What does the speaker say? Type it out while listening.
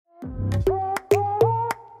Hey,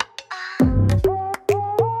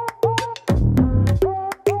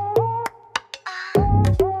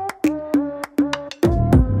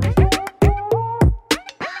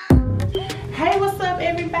 what's up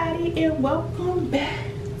everybody, and welcome back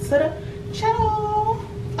to the channel.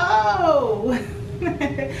 Oh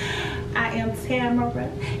I am Tamara,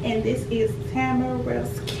 and this is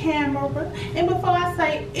Tamara's Camera. And before I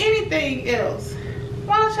say anything else,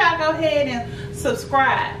 why don't y'all go ahead and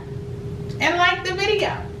subscribe and like the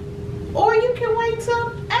video, or you can wait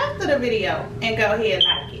till after the video and go ahead and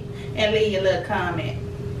like it and leave your little comment,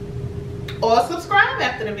 or subscribe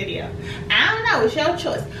after the video. I don't know, it's your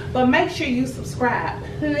choice, but make sure you subscribe,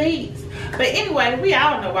 please. But anyway, we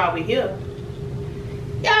all know why we're here.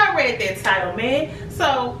 Y'all read that title, man.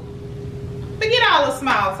 So forget all the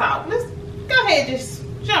small talk. Let's go ahead and just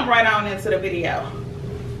jump right on into the video.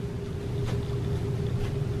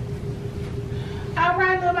 All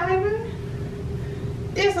right, little baby,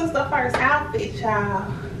 this is the first outfit,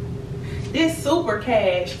 y'all. This super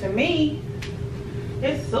cash to me.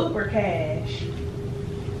 It's super cash.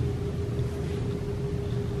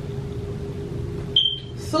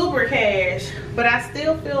 Super cash, but I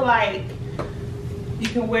still feel like you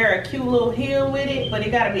can wear a cute little heel with it, but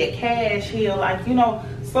it gotta be a cash heel. Like, you know,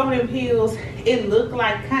 some of them heels, it look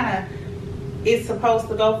like kind of it's supposed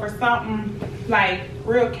to go for something like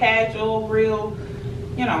real casual, real,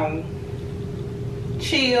 you know,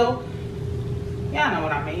 chill. Y'all know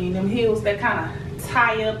what I mean. Them heels that kind of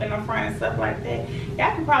tie up in the front and stuff like that.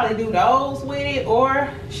 Y'all can probably do those with it, or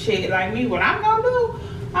shit like me. What I'm gonna do,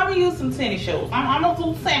 I'm gonna use some tennis shoes. I'm gonna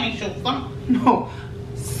do tennis shoes. No,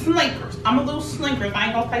 sneakers. I'm gonna do sneakers. I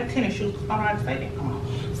ain't gonna say tennis shoes because I don't know how to say that. Come on.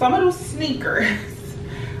 So I'm gonna do sneakers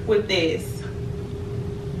with this.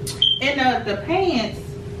 And the pants,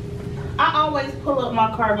 I always pull up my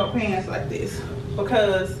cargo pants like this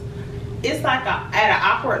because it's like at an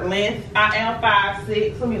awkward length. I am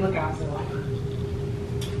 5'6". Let me look at myself.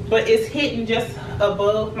 But it's hitting just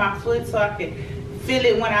above my foot so I can feel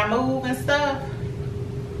it when I move and stuff.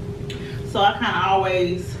 So I kind of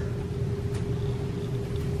always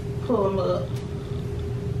pull them up.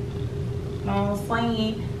 You know what I'm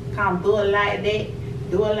saying? Kind of do it like that.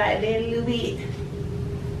 Do it like that a little bit.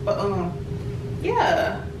 But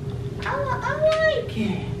yeah, I like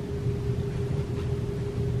it.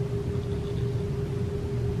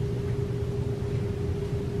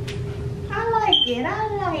 I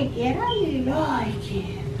really like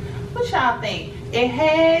it. What y'all think? It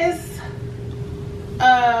has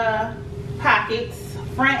pockets,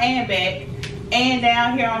 front and back, and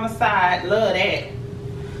down here on the side. Love that.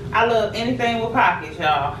 I love anything with pockets,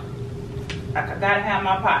 y'all. Like, I gotta have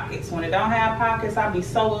my pockets. When it don't have pockets, I be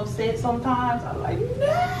so upset sometimes. I'm like,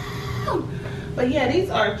 no. But yeah, these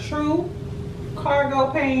are true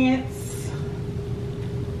cargo pants.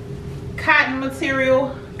 Cotton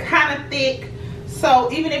material, kind of thick.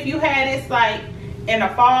 So even if you had this like in the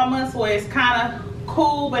fall months where it's kind of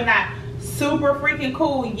cool but not super freaking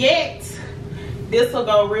cool yet, this will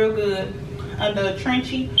go real good under a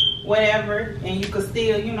trenchy, whatever, and you can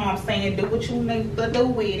still, you know what I'm saying, do what you need to do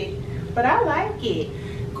with it. But I like it.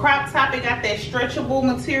 Crop top, it got that stretchable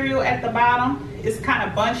material at the bottom. It's kind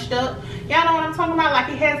of bunched up. Y'all know what I'm talking about? Like,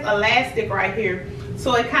 it has elastic right here,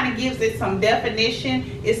 so it kind of gives it some definition.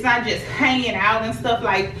 It's not just hanging out and stuff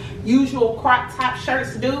like usual crop top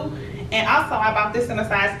shirts do. And also, I bought this in a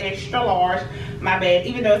size extra large. My bad,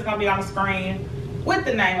 even though it's gonna be on the screen with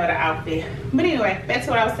the name of the outfit. But anyway, back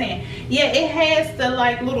to what I was saying. Yeah, it has the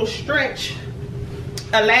like little stretch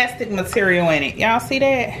elastic material in it. Y'all see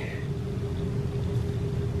that?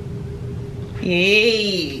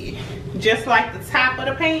 Yeah, just like the top of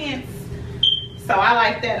the pants. So I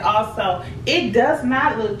like that also. It does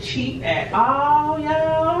not look cheap at all,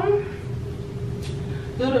 y'all.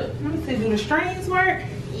 Let me see, do the strings work?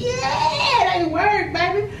 Yeah, they work,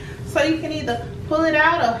 baby. So you can either pull it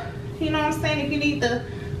out, or, you know what I'm saying, if you need to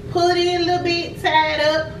pull it in a little bit, tie it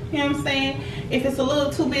up, you know what I'm saying. If it's a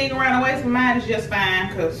little too big around the waist, mine is just fine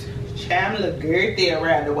because child look girthy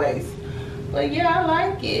around the waist. But yeah, I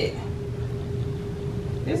like it.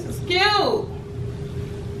 This is cute.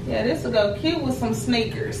 Yeah, this will go cute with some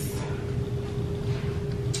sneakers.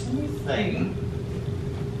 Let me see.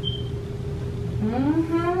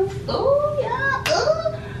 Ooh, yeah.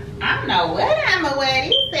 Ooh. I don't know what I'm gonna wear.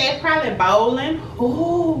 He said probably bowling.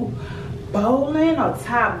 Ooh, bowling or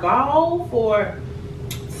top golf or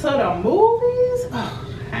to the movies. Oh,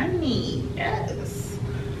 honey, yes.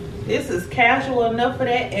 This is casual enough for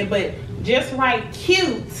that, and but just right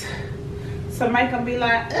cute to make them be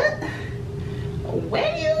like,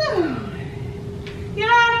 where you going? You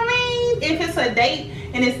know what I mean? If it's a date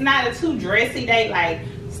and it's not a too dressy day, like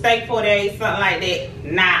steak 4 days, something like that.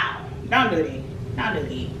 No, don't do that. Don't do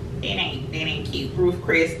that. That ain't cute. Roof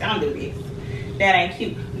Chris, don't do this. That ain't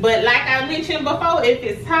cute. But like I mentioned before, if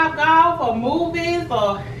it's Top Golf or movies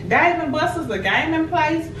or Dave and Buster's or gaming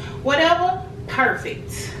place, whatever,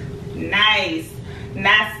 perfect. Nice.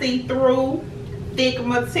 Not see-through, thick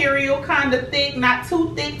material, kind of thick, not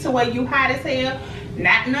too thick to where you hot as hell.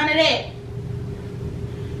 Not none of that.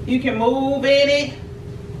 You can move in it.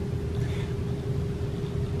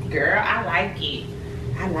 Girl, I like it.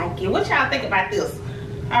 I like it. What y'all think about this?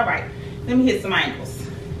 All right, let me hit some angles.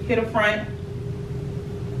 Hit the front,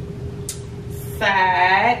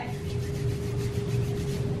 side,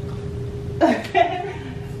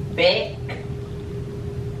 back,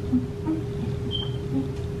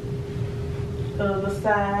 other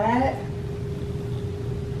side.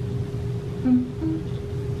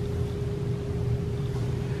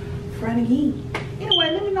 Front again.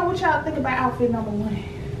 Anyway, let me know what y'all think about outfit number 1.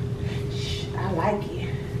 I like it.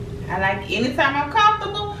 I like it. Anytime I'm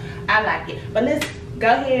comfortable, I like it. But let's go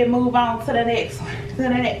ahead and move on to the next one. To the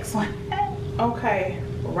next one. Okay,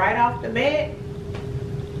 right off the bat,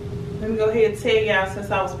 let me go ahead and tell y'all, since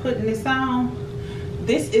I was putting this on,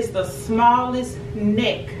 this is the smallest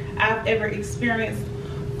neck I've ever experienced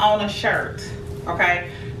on a shirt. Okay,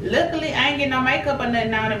 luckily I ain't getting no makeup or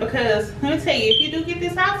nothing on it, because let me tell you, if you do get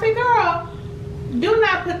this outfit, girl, do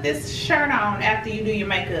not put this shirt on after you do your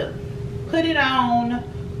makeup. Put it on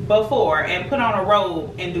before and put on a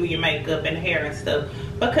robe and do your makeup and hair and stuff,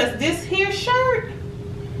 because this here shirt,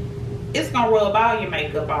 it's gonna rub all your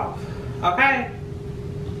makeup off. Okay,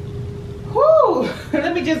 whoo.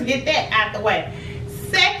 Let me just get that out the way.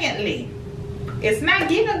 Secondly, it's not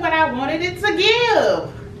giving what I wanted it to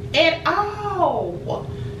give at all.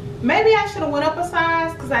 Maybe I should have went up a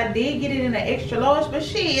size, because I did get it in an extra large, but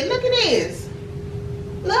shit, look at this.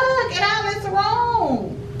 Look at all this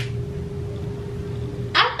room.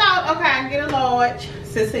 I thought, okay, I can get a large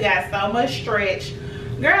since it got so much stretch.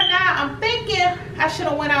 Girl, now I'm thinking I should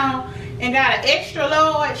have went on and got an extra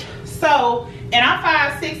large. So, and I'm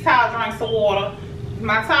 5'6" tall drinks of water.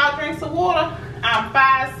 My tall drinks of water, I'm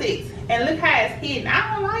 5'6". And look how it's hidden.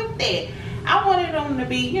 I don't like that. I wanted them to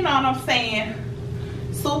be, you know what I'm saying,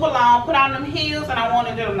 super long, put on them heels, and I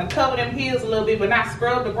wanted them to cover them heels a little bit, but not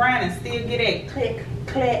scrub the ground and still get that click,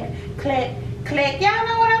 clack, clack, clack. Y'all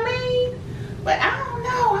know what I mean? But I don't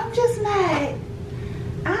know. I'm just not.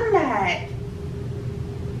 I'm not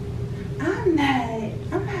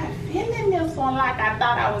feeling this one like I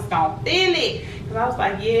thought I was gonna feel it. Cause I was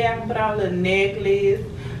like, yeah, I can put on a little necklace.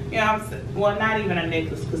 You know what I'm saying? Well, not even a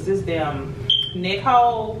necklace, cause this damn neck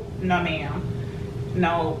hole. No, ma'am.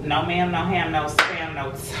 No, ma'am, no ham, no spam,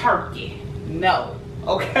 no turkey. No.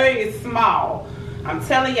 Okay, it's small. I'm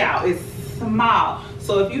telling y'all, it's small.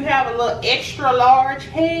 So if you have a little extra large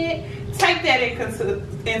head, take that into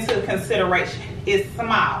consideration. It's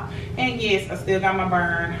small. And yes, I still got my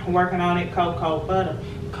burn. Working on it. Cocoa butter.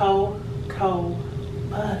 Cocoa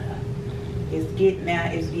butter. It's getting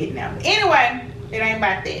out. It's getting out. But anyway, it ain't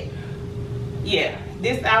about that. Yeah,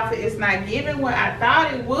 this outfit is not giving what I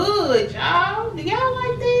thought it would, y'all. Do y'all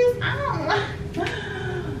like this? I don't like.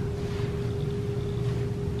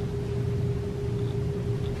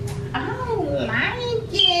 I don't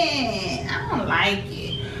like it. I don't like it.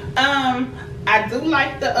 I do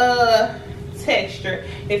like the texture.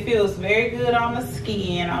 It feels very good on the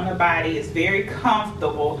skin, on the body. It's very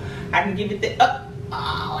comfortable. I can give it the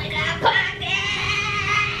oh, we got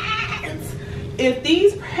pockets. If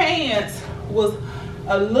these pants was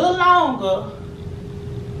a little longer,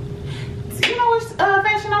 you know what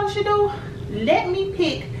Fashion Nova should do? Let me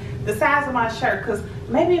pick the size of my shirt, because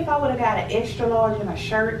maybe if I would have got an extra large in a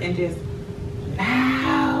shirt and just,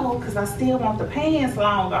 no, because I still want the pants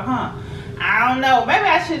longer, huh? I don't know. Maybe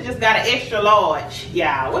I should have just got an extra large.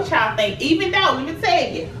 Y'all, what y'all think? Even though, let me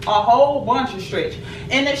tell you, a whole bunch of stretch.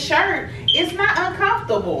 And the shirt, it's not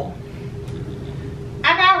uncomfortable.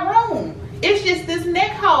 I got room. It's just this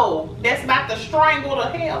neck hole that's about to strangle the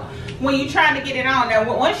hell when you're trying to get it on.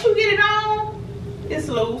 Now, once you get it on, it's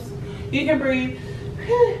loose. You can breathe.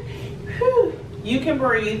 You can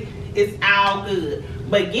breathe. It's all good.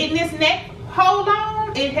 But getting this neck hole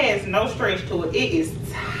on, it has no stretch to it. It is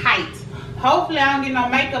tight. Hopefully I don't get no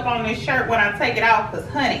makeup on this shirt when I take it off, because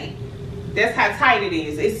honey, that's how tight it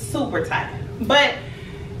is. It's super tight. But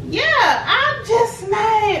yeah, I'm just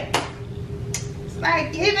not, it's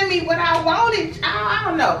not giving me what I wanted. I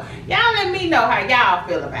don't know. Y'all let me know how y'all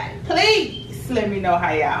feel about it. Please let me know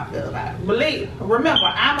how y'all feel about it. Remember,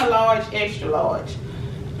 I'm a large, extra large.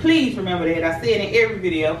 Please remember that. I said in every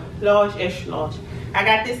video, large, extra large. I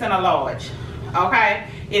got this in a large. okay?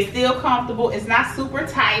 It's still comfortable. It's not super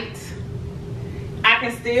tight. I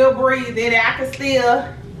can still breathe in it. I can still,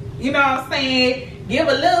 you know what I'm saying, give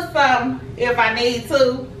a little something if I need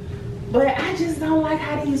to. But I just don't like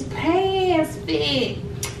how these pants fit.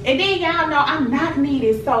 And then y'all know I'm knock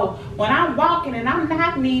kneed, so when I'm walking and I'm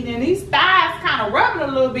knock kneed and these thighs kind of rubbing a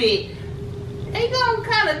little bit, they gonna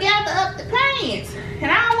kind of gather up the pants. And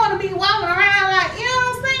I don't want to be walking around like, you know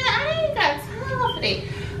what I'm saying? I ain't got time for that.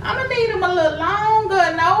 I'm gonna need them a little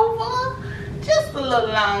longer, Nova. Just a little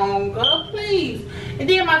longer, please. And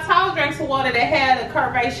then my tall drinks of water that had a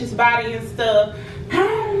curvaceous body and stuff, I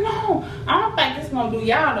don't know. I don't think it's gonna do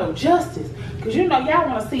y'all no justice. Cause you know y'all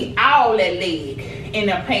wanna see all that leg in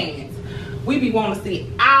them pants. We be wanna see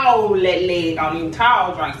all that leg on them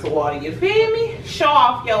tall drinks of water, you feel me? Show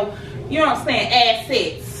off your, you know what I'm saying,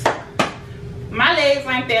 assets. My legs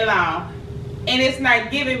ain't that long. And it's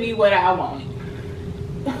not giving me what I want.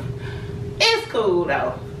 It's cool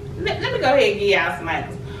though. Let me go ahead and give y'all some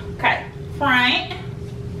angles. Okay, front.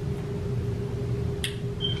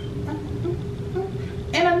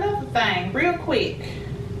 And another thing, real quick.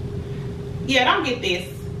 Yeah, don't get this.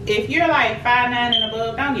 If you're like 5'9" and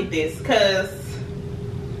above, don't get this. Because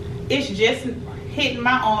it's just hitting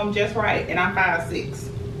my arm just right. And I'm 5'6".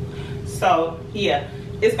 So, yeah.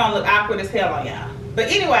 It's going to look awkward as hell on y'all. But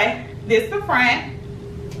anyway, this is the front.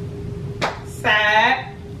 Side.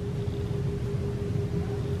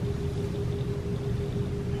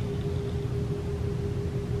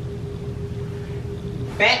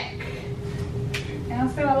 Back. Y'all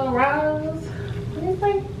see my little rose? What do you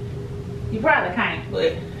think? You probably can't,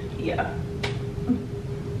 but yeah.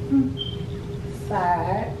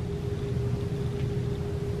 Side.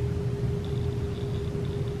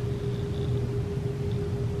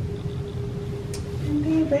 And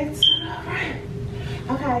then back to the right.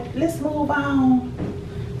 Okay, let's move on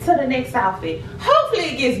to the next outfit. Hopefully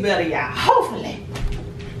it gets better, y'all. Hopefully.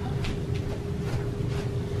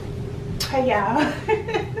 Hey y'all,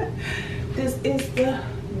 this is the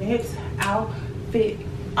next outfit.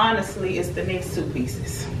 Honestly, it's the next two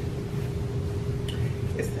pieces.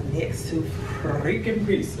 It's the next two freaking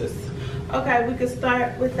pieces. Okay, we can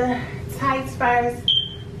start with the tights first.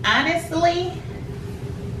 Honestly,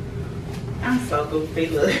 I'm so goofy.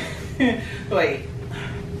 Look, wait.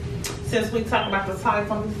 Since we talk about the tights,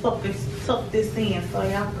 let me tuck this in so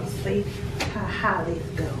y'all can see how this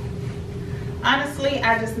go. Honestly,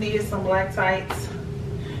 I just needed some black tights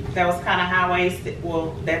that was kind of high-waisted.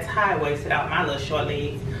 Well, that's high-waisted out my little short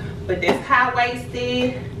legs. But this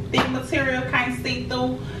high-waisted, thick material, can't see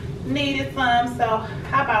through. Needed some, so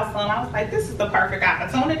how about some? I was like, this is the perfect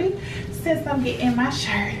opportunity since I'm getting my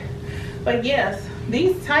shirt. But yes,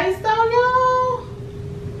 these tights though, y'all,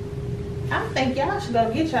 I think y'all should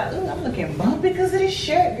go get y'all. Ooh, I'm looking bumpy because of this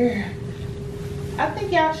shirt, girl. I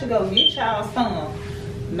think y'all should go get y'all some.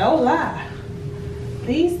 No lie.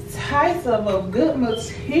 These tights are of good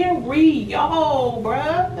material,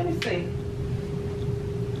 bruh. Let me see.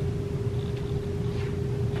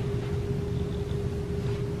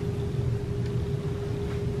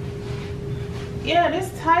 Yeah, these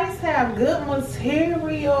tights have good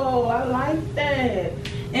material. I like that.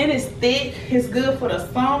 And it's thick. It's good for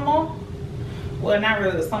the summer. Well, not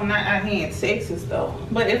really the summer, not out here in Texas though.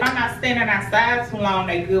 But if I'm not standing outside too long,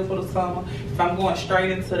 they good for the summer. If I'm going straight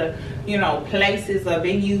into the, you know, places or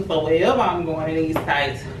venues or wherever I'm going in these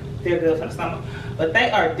tights, they're good for the summer. But they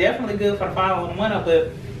are definitely good for the fall and winter. But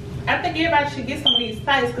I think everybody should get some of these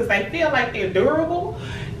tights because they feel like they're durable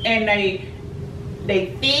and they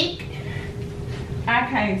thick. I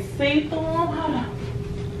can't see through them. Hold on.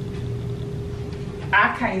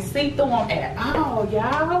 I can't see through them at all,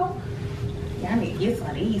 y'all. Y'all need to get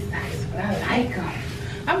some of these tights, but I like them.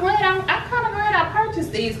 I'm kind of glad I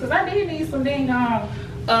purchased these because I did need some dang on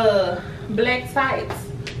black tights.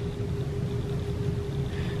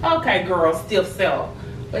 Okay, girl, still sell.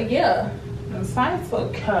 But yeah, the tights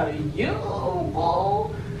are kind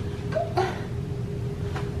of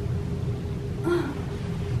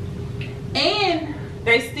and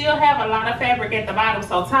they still have a lot of fabric at the bottom,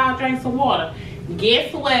 so tall drinks of water.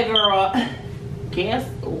 Guess what, girl? Guess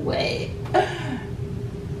what?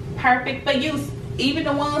 Perfect for use. Even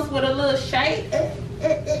the ones with a little shape to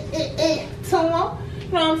them. You know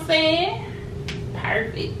what I'm saying?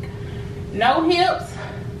 Perfect. No hips.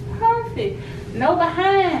 Perfect. No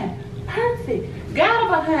behind. Perfect. Got a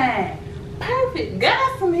behind. Perfect.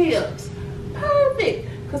 Got some hips. Perfect.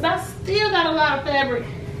 Because I still got a lot of fabric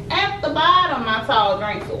at the bottom of my tall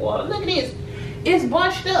drinks of water. Look at this. It's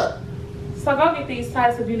bunched up. So go get these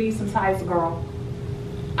tights if you need some tights, girl.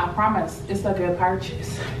 I promise it's a good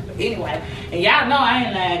purchase. But anyway, and y'all know I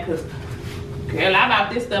ain't lying because Girl, I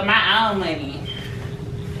bought this stuff my own money.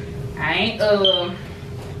 I ain't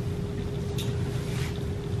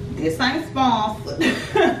this ain't sponsored.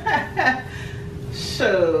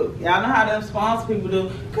 Sure, y'all know how them sponsor people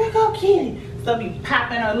do. Girl, go get it. Stuff be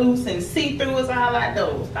popping or loose and see-through is all I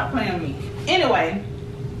do. Stop playing with me. Anyway,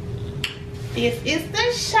 this is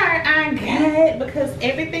the shirt I got because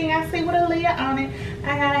everything I see with Aaliyah on it,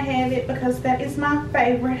 I gotta have it because that is my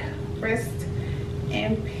favorite. Rest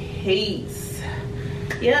in peace.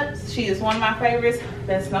 Yep, she is one of my favorites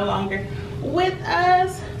that's no longer with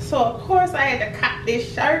us. So of course I had to cop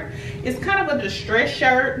this shirt. It's kind of a distressed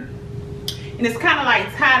shirt. And it's kind of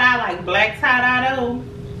like tie-dye, like black tie-dye though.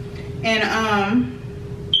 And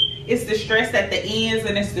it's distressed at the ends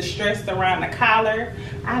and it's distressed around the collar.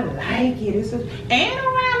 I like it. It's and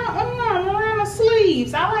around the arm, around the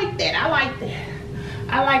sleeves. I like that. I like that.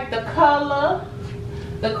 I like the color.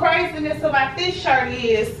 The craziness about this shirt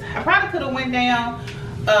is I probably could have went down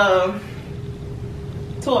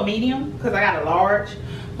to a medium because I got a large.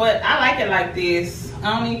 But I like it like this.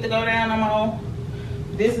 I don't need to go down no more.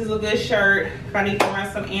 This is a good shirt if I need to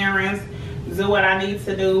run some errands, do what I need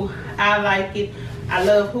to do. I like it. I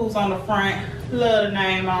love who's on the front. Love the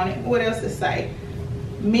name on it. What else to say?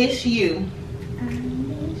 Miss you. I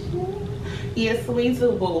miss you. Yes, we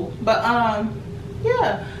do, boo. But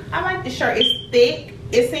yeah, I like the shirt. It's thick.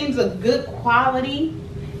 It seems a good quality.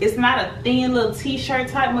 It's not a thin little t-shirt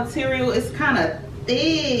type material. It's kind of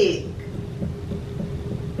thick.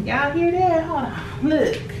 Y'all hear that? Hold on.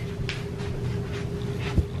 Look.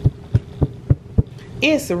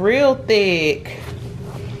 It's real thick.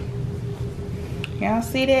 Y'all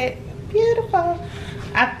see that? Beautiful.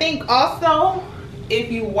 I think also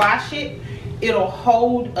if you wash it, it'll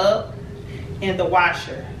hold up in the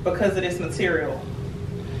washer because of this material.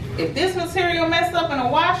 If this material messed up in a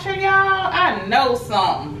washer, y'all, I know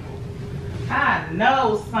something. I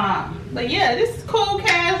know something. But yeah, this is cool,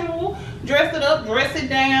 casual. Dress it up, dress it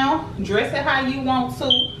down, dress it how you want to.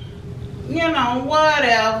 You know,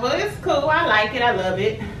 whatever. It's cool. I like it. I love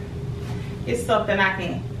it. It's something I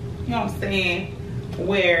can, you know what I'm saying,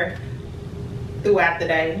 wear throughout the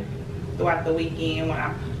day, throughout the weekend when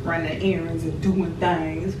I'm running errands and doing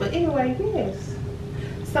things. But anyway, yes.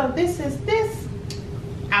 So this is this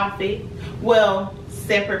outfit. Well,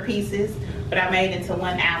 separate pieces, but I made it into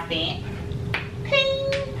one outfit.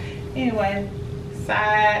 Ping. Anyway,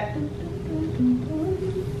 side,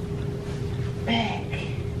 back,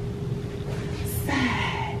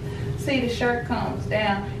 side. See, the shirt comes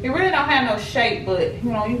down. It really don't have no shape, but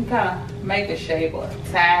you know, you can kind of make a shape or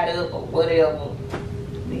tie it up or whatever.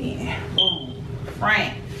 Then boom,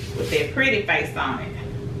 front with that pretty face on it.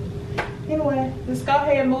 Anyway, let's go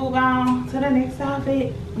ahead and move on to the next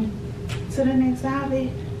outfit. To the next outfit.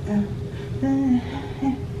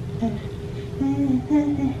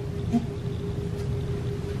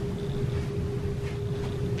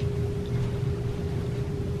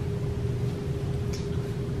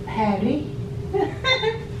 Howdy.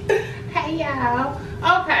 Hey y'all.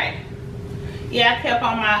 Okay. Yeah, I kept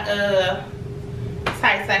on my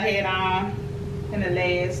tights I had on in the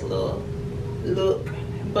last little look,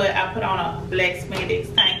 but I put on a black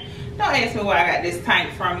spandex tank. Don't ask me where I got this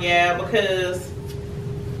tank from, yeah, because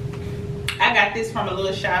I got this from a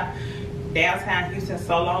little shop downtown Houston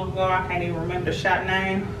so long ago I can't even remember the shop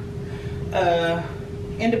name.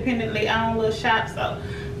 Independently owned little shop, so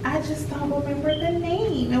I just don't remember the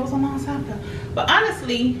name. It was a long time ago. But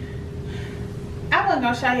honestly, I wasn't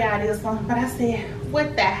gonna show y'all this one, but I said,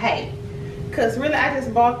 what the heck? Cause really I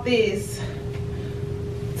just bought this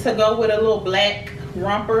to go with a little black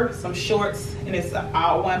romper, some shorts, and it's an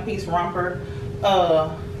all one-piece romper,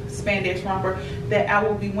 spandex romper that I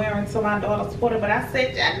will be wearing to my daughter's party. But I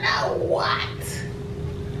said, you know what?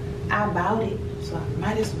 I bought it, so I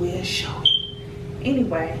might as well show it.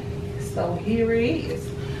 Anyway, so here it is.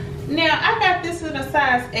 Now I got this in a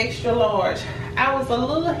size extra large. I was a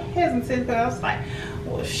little hesitant because I was like,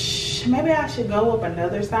 well, maybe I should go up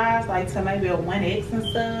another size, like to maybe a 1X and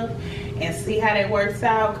stuff, and see how that works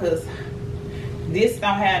out, because this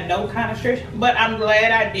don't have no kind of stretch. But I'm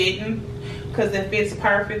glad I didn't, because it fits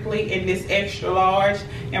perfectly in this extra large.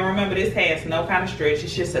 And remember, this has no kind of stretch.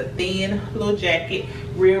 It's just a thin little jacket,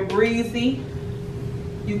 real breezy.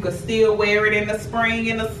 You could still wear it in the spring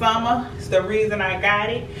and the summer. It's the reason I got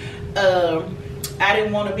it. I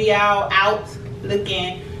didn't want to be all out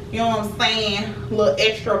looking, you know what I'm saying, a little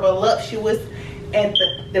extra voluptuous at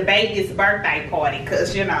the baby's birthday party,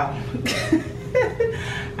 because you know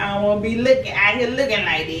I don't want to be looking out here looking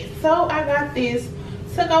like this. So I got this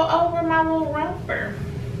to go over my little romper,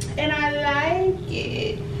 and I like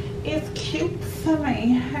it. It's cute to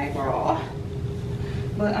me. Hey girl,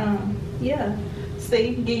 But yeah,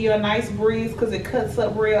 see, give you a nice breeze because it cuts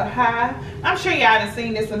up real high. I'm sure y'all done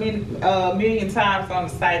seen this a million times on the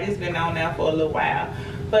site. It's been on there for a little while.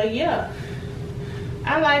 But yeah,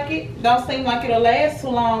 I like it. Don't seem like it'll last too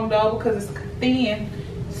long though because it's thin,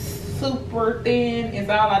 super thin. It's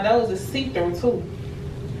all I know is it's see-through too.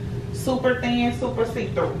 Super thin, super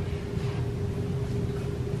see-through.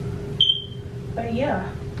 But yeah,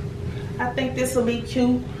 I think this will be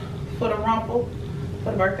cute for the rumple,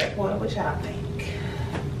 for the birthday boy. What y'all think?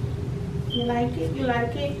 You like it? You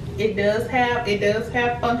like it? It does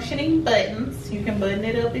have functioning buttons. You can button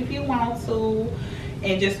it up if you want to,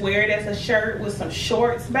 and just wear it as a shirt with some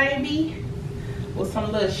shorts, baby. With some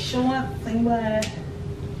little shorts. And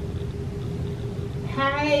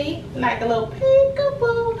hey, like a little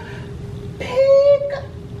peekaboo,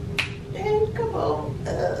 peekaboo.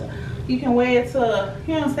 You can wear it to a,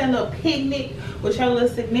 you know what I'm saying, little picnic with your little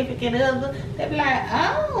significant other. They be like,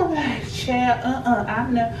 oh, like, child,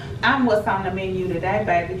 I'm what's on the menu today,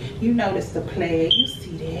 baby. You notice the plaid, you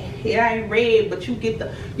see that. It ain't red, but you get the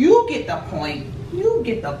point. You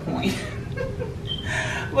get the point.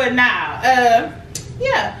 But now,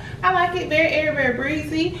 yeah, I like it. Very air, very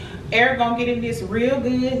breezy. Air gonna get in this real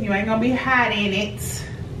good. You ain't gonna be hot in it.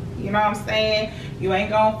 You know what I'm saying? You ain't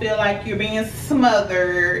gonna feel like you're being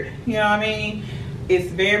smothered. You know what I mean?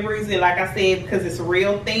 It's very breezy, like I said, because it's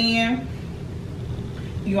real thin.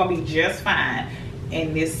 You're gonna be just fine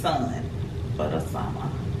in this sun for the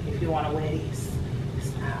summer if you want to wear this.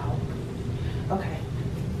 It's out. Okay,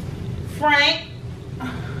 Frank.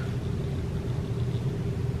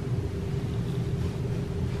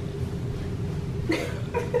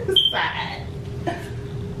 Side.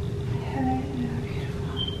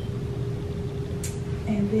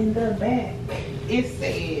 And then the back, it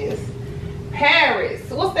says Paris.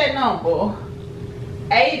 What's that number?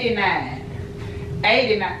 89.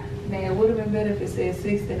 89. Man, it would have been better if it said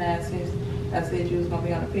 69 since I said you was gonna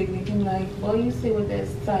be on a picnic. I'm like, well, you see what that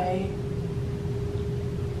say.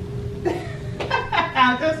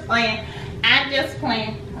 I'm just playing. I'm just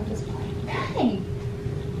playing. Dang.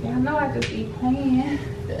 Y'all know I just be playing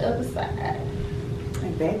the other side.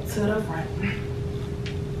 And back to the front.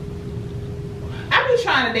 I be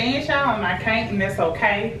trying to dance, y'all, and I can't, and that's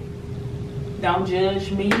okay. Don't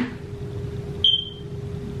judge me.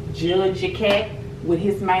 Judge your cat with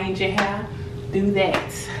his mangy hair. Do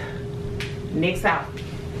that. Next out.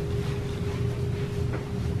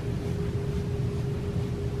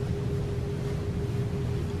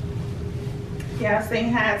 Y'all seen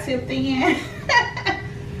how I tipped in?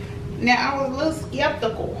 Now, I was a little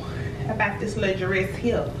skeptical about this little dress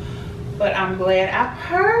here, but I'm glad I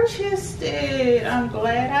purchased it. I'm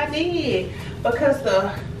glad I did, because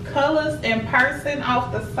the colors in person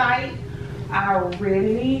off the site are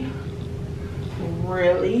really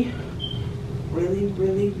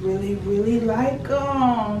like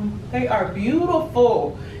them. They are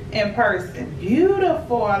beautiful in person.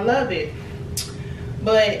 Beautiful. I love it.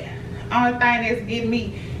 But only thing that's getting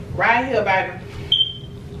me right here, baby,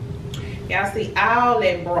 y'all see all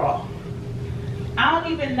that bra. I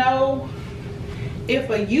don't even know if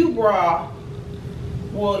a U-bra,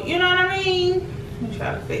 well, you know what I mean? Let me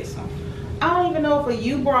try to fix them. I don't even know if a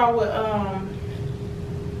U-bra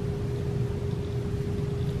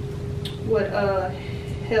would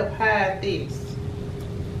help hide this.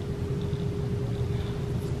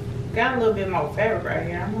 Got a little bit more fabric right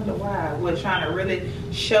here. I wonder why I was trying to really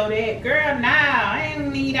show that. Girl, nah, I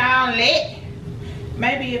ain't need all that.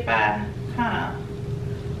 Maybe if I kind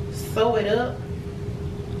of sew it up.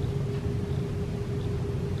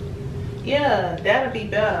 Yeah, that'll be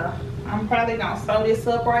better. I'm probably gonna sew this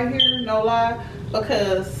up right here, no lie,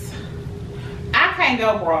 because I can't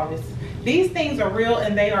go braless. These things are real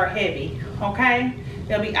and they are heavy, okay?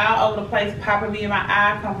 They'll be all over the place, popping me in my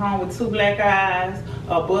eye, come home with 2 black eyes,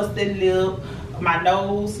 a busted lip, my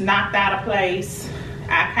nose knocked out of place.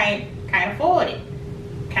 I can't afford it.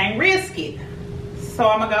 Can't risk it. So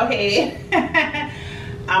I'm gonna go ahead.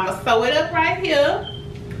 I'm gonna sew it up right here.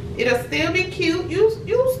 It'll still be cute. You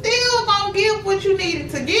still gonna give what you needed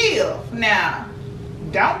to give. Now,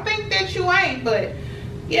 don't think that you ain't, but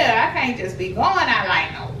yeah, I can't just be going out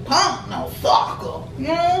like no punk, no sucker. You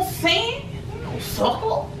know what I'm saying? No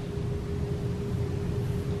sucker.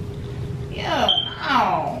 Yeah,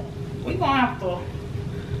 no. We gonna have to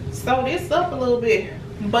sew this up a little bit.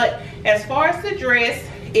 But as far as the dress,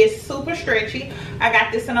 it's super stretchy. I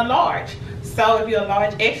got this in a large. So if you're a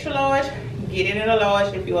large, extra large, get it in a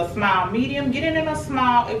large. If you're a small, medium, get it in a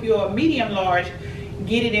small. If you're a medium large,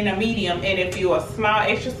 get it in a medium. And if you're a small,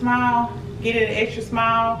 extra small, get it in extra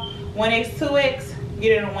small. 1X, 2X,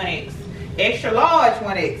 get it in a 1X. extra large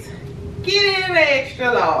 1X. Get in the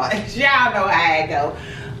extra large. Y'all know how I go.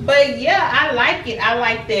 But yeah, I like it. I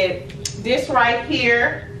like that this right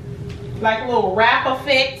here, like a little wrap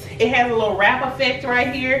effect. It has a little wrap effect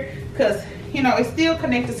right here, because you know it's still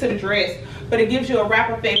connected to the dress, but it gives you a wrap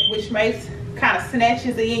effect, which makes kind of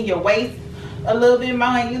snatches in your waist a little bit more,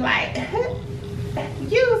 and you like,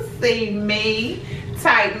 you see me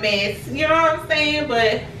type mess, you know what I'm saying?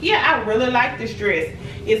 But yeah, I really like this dress.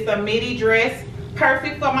 It's a midi dress,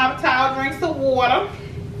 perfect for my tall drinks of water,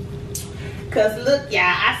 because look y'all,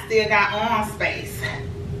 I still got arm space,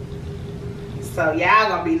 so y'all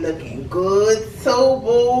gonna be looking good too,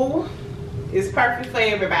 boo. It's perfect for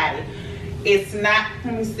everybody. It's not,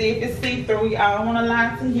 let me see if it's see-through. Y'all don't want to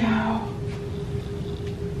lie to y'all.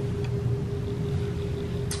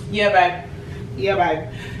 Yeah, baby. Yeah, baby.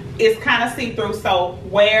 It's kind of see-through, so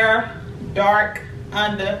wear dark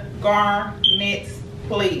undergarments,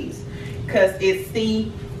 please, because it's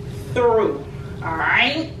see-through. All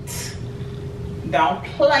right? Don't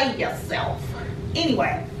play yourself.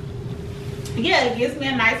 Anyway, yeah, it gives me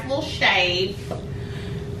a nice little shade.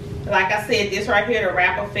 Like I said, this right here, the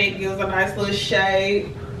wrap effect, gives a nice little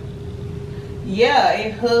shape. Yeah,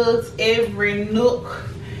 it hugs every nook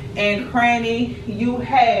and cranny you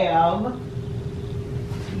have,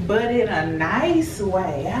 but in a nice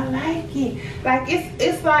way. I like it. Like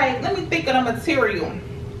it's like, let me think of the material.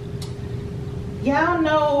 Y'all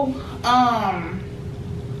know,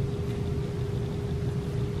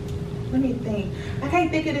 let me think. I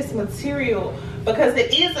can't think of this material, because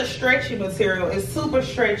it is a stretchy material. It's super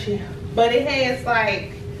stretchy, but it has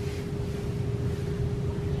like,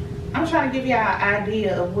 I'm trying to give y'all an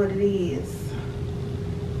idea of what it is.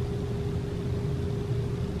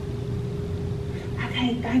 I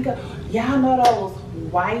can't think of, y'all know those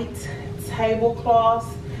white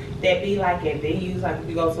tablecloths that be like at venues, like if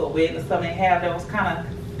you go to a wedding or something, have those kind of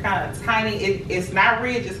tiny, it's not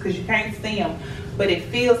ridges because you can't see them, but it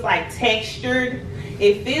feels like textured.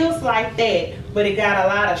 It feels like that, but it got a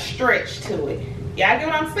lot of stretch to it. Y'all get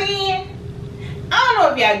what I'm saying? I don't know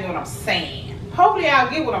if y'all get what I'm saying. Hopefully y'all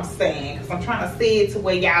get what I'm saying, because I'm trying to say it to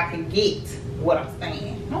where y'all can get what I'm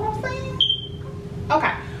saying. You know what I'm saying?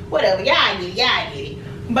 Okay, whatever. Y'all get it. Y'all get it.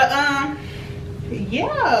 But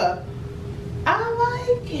yeah, I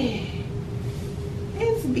like it.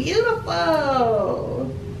 It's beautiful.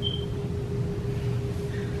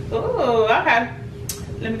 Oh, okay.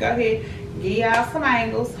 Let me go ahead. Give y'all some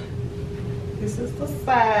angles. This is the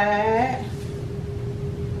side.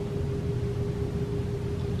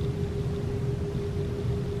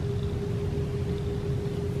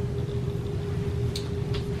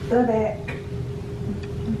 The back.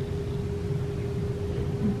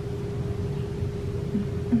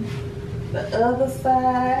 The other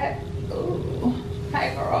side. Ooh.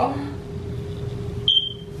 Hey, girl.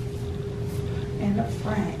 And the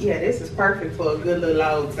front. Yeah, this is perfect for a good little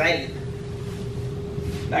old date.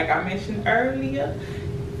 Like I mentioned earlier,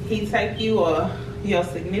 he take you, or your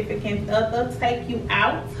significant other take you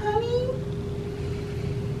out, honey.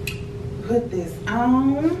 Put this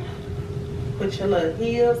on. Put your little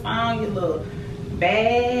heels on, your little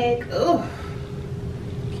bag. Oh,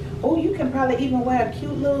 you can probably even wear a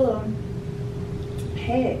cute little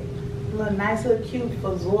hat. A little nice little cute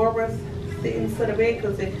for Zora's sitting to the bed,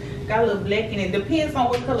 because it got a little black in it. Depends on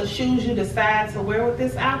what color shoes you decide to wear with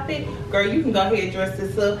this outfit. Girl, you can go ahead and dress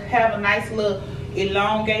this up. Have a nice little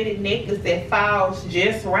elongated necklace that falls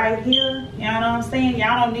just right here. You know what I'm saying?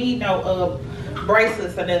 Y'all don't need no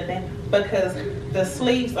bracelets or nothing, because the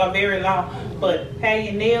sleeves are very long. But have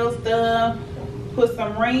your nails done, put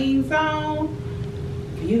some rings on.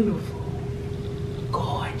 Beautiful,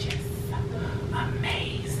 gorgeous,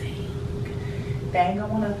 amazing. They ain't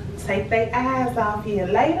gonna wanna take their eyes off you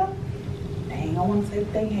later. They ain't gonna wanna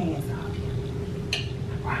take their hands off you.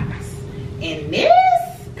 I promise. And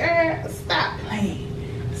this, girl, stop playing.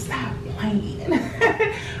 Stop playing.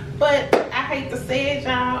 But I hate to say it,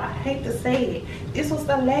 y'all. I hate to say it. This was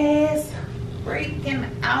the last freaking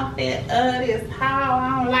outfit of this haul.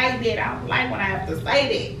 I don't like that. I don't like when I have to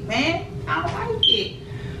say that, man. I don't like it.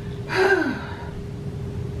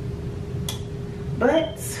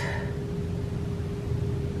 But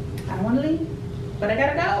I don't want to leave, but I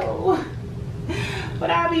gotta go.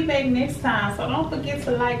 But I'll be back next time, so don't forget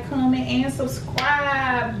to like, comment, and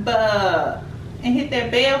subscribe, and hit that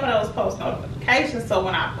bell for those post notifications, so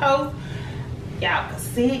when I post, y'all can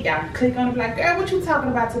see it. Y'all can click on it, like, girl, what you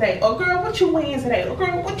talking about today? Or girl, what you wearing today? Or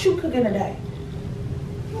girl, what you cooking today?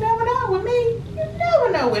 You never know with me. You never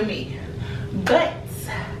know with me. But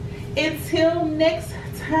until next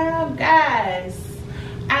time, guys,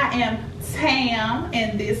 I am Tam,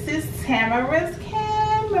 and this is Tamara's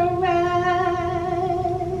Camera.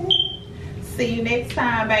 See you next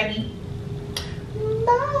time, baby.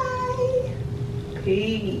 Bye.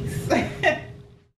 Peace.